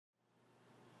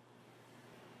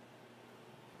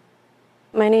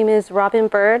My name is Robin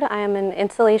Bird. I am an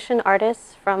installation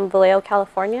artist from Vallejo,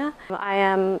 California. I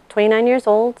am 29 years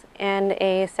old and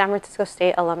a San Francisco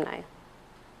State alumni.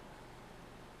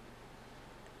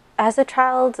 As a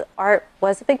child, art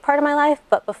was a big part of my life,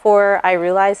 but before I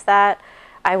realized that,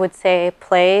 I would say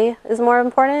play is more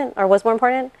important, or was more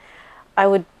important. I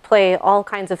would play all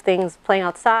kinds of things, playing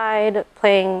outside,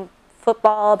 playing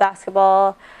football,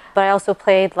 basketball, but I also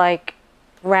played like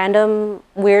random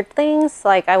weird things,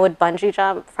 like I would bungee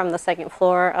jump from the second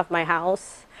floor of my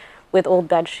house with old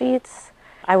bed sheets.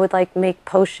 I would like make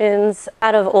potions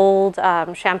out of old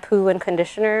shampoo and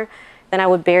conditioner. Then I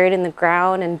would bury it in the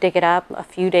ground and dig it up a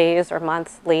few days or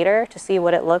months later to see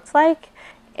what it looked like.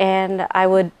 And I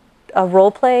would role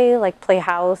play, like play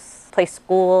house, play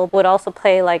school, would also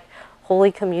play like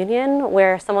Holy Communion,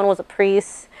 where someone was a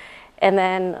priest and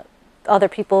then other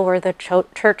people were the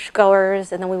church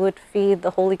goers, and then we would feed the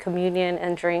Holy Communion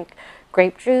and drink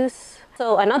grape juice.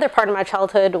 So another part of my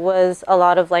childhood was a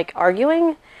lot of like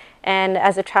arguing. And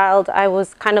as a child, I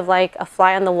was kind of like a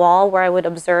fly on the wall where I would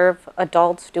observe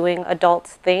adults doing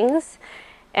adults things.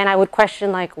 And I would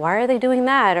question like, why are they doing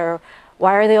that? Or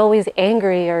why are they always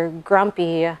angry or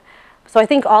grumpy? So I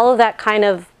think all of that kind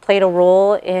of played a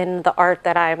role in the art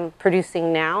that I'm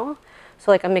producing now. So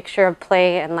like a mixture of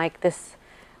play and like this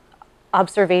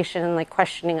observation and like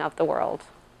questioning of the world.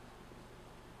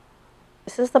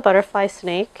 This is the butterfly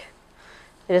snake.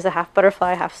 It is a half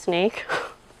butterfly, half snake.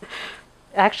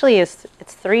 Actually, it's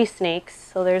three snakes.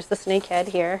 So there's the snake head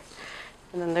here,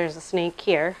 and then there's a snake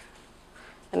here,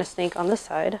 and a snake on this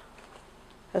side.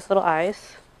 Has little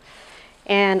eyes.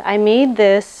 And I made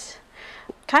this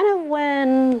kind of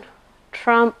when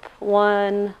Trump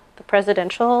won the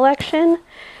presidential election,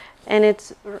 and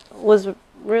it was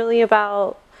really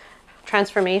about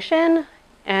transformation.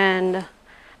 And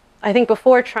I think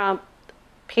before Trump,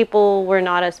 people were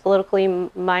not as politically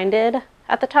minded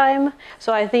at the time.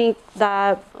 So I think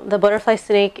that the butterfly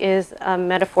snake is a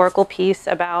metaphorical piece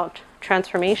about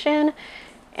transformation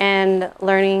and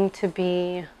learning to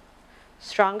be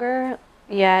stronger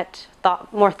yet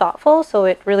more thoughtful. So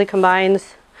it really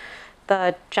combines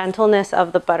the gentleness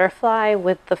of the butterfly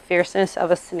with the fierceness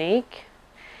of a snake.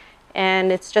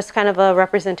 And it's just kind of a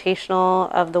representational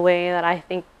of the way that I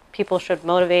think people should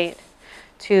motivate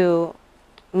to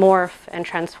morph and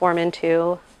transform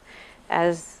into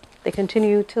as they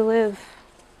continue to live.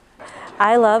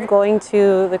 I love going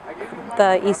to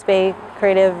the East Bay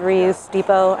Creative Reuse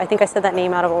Depot. I think I said that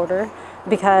name out of order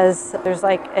because there's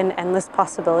like an endless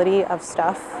possibility of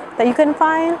stuff that you can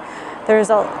find. There's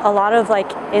a lot of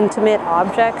like intimate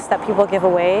objects that people give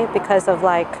away because of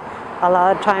like a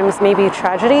lot of times maybe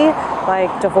tragedy,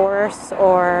 like divorce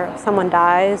or someone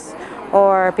dies,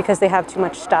 or because they have too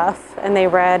much stuff and they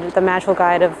read the Magical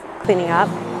Guide of Cleaning Up.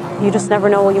 You just never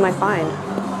know what you might find.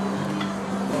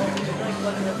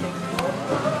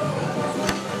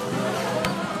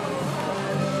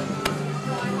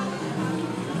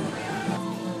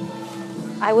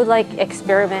 I would like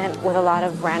experiment with a lot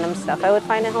of random stuff I would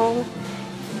find at home.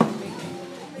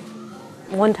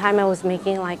 One time I was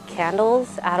making like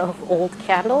candles out of old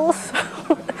candles.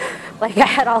 Like I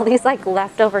had all these like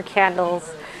leftover candles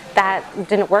that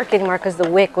didn't work anymore because the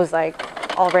wick was like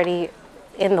already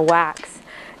in the wax.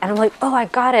 And I'm like, oh, I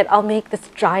got it. I'll make this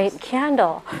giant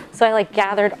candle. So I like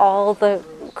gathered all the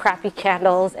crappy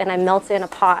candles and I melted in a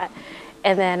pot.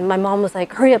 And then my mom was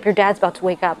like, hurry up, your dad's about to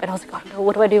wake up. And I was like, oh no,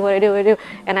 what do I do, what do I do, what do I do?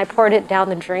 And I poured it down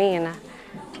the drain.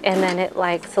 And then it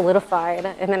like solidified.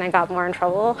 And then I got more in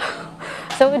trouble.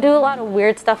 So we do a lot of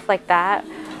weird stuff like that.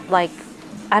 Like,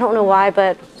 I don't know why,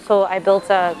 but so I built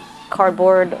a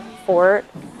cardboard fort.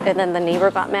 And then the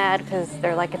neighbor got mad because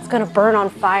they're like, it's gonna burn on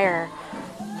fire.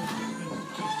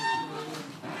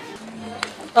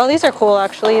 Oh, these are cool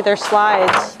actually. They're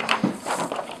slides.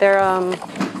 They're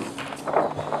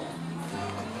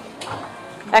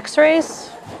X-rays.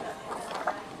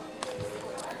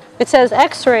 It says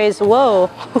X-rays.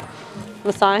 Whoa,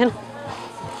 the sign.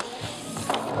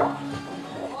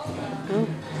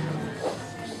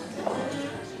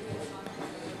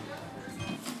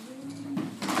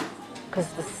 Because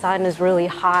the sun is really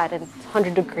hot and it's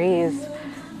 100 degrees.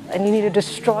 And you need to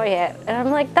destroy it. And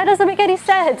I'm like, that doesn't make any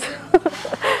sense.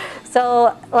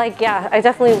 So like, yeah, I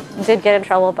definitely did get in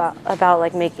trouble about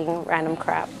like making random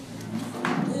crap.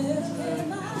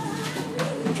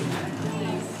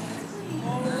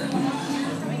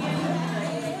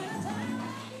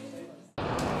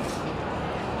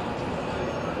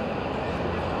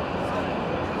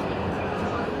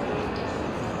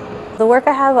 The work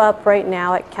I have up right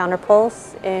now at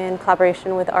Counterpulse in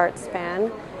collaboration with Art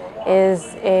Span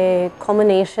is a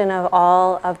culmination of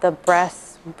all of the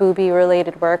breast booby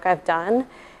related work I've done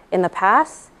in the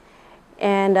past.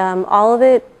 And all of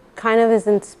it kind of is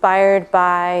inspired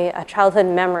by a childhood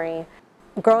memory.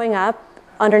 Growing up,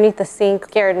 underneath the sink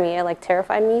scared me, it like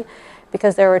terrified me,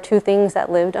 because there were two things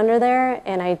that lived under there,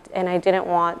 and I didn't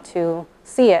want to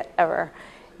see it ever.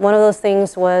 One of those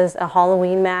things was a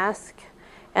Halloween mask,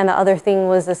 and the other thing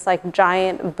was this like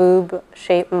giant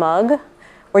boob-shaped mug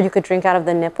where you could drink out of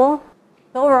the nipple.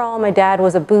 Overall, my dad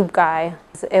was a boob guy.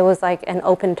 It was like an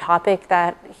open topic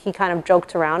that he kind of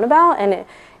joked around about, and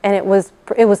it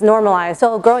was normalized.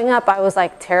 So growing up, I was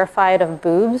like terrified of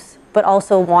boobs, but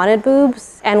also wanted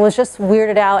boobs, and was just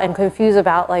weirded out and confused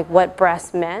about like what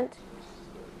breasts meant.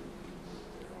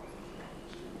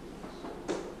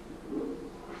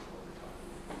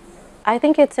 I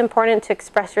think it's important to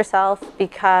express yourself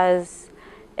because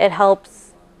it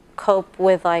helps cope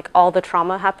with like all the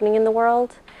trauma happening in the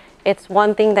world. It's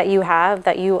one thing that you have,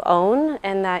 that you own,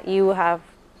 and that you have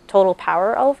total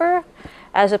power over,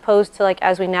 as opposed to like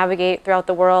as we navigate throughout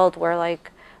the world, we're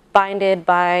like binded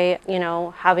by, you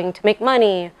know, having to make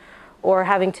money or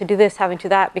having to do this, having to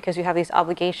that, because you have these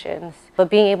obligations. But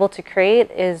being able to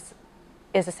create is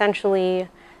essentially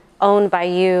owned by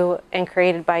you and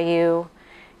created by you,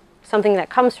 something that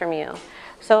comes from you.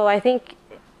 So I think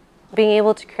being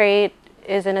able to create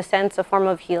is in a sense a form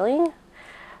of healing.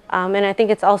 And I think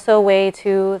it's also a way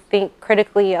to think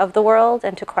critically of the world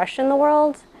and to question the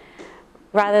world,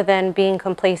 rather than being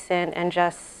complacent and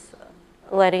just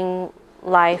letting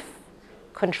life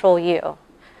control you.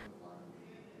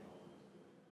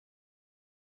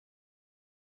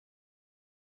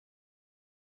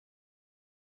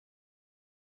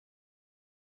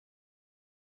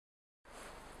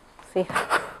 See?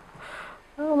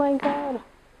 Oh my God.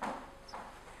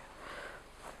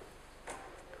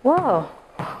 Whoa.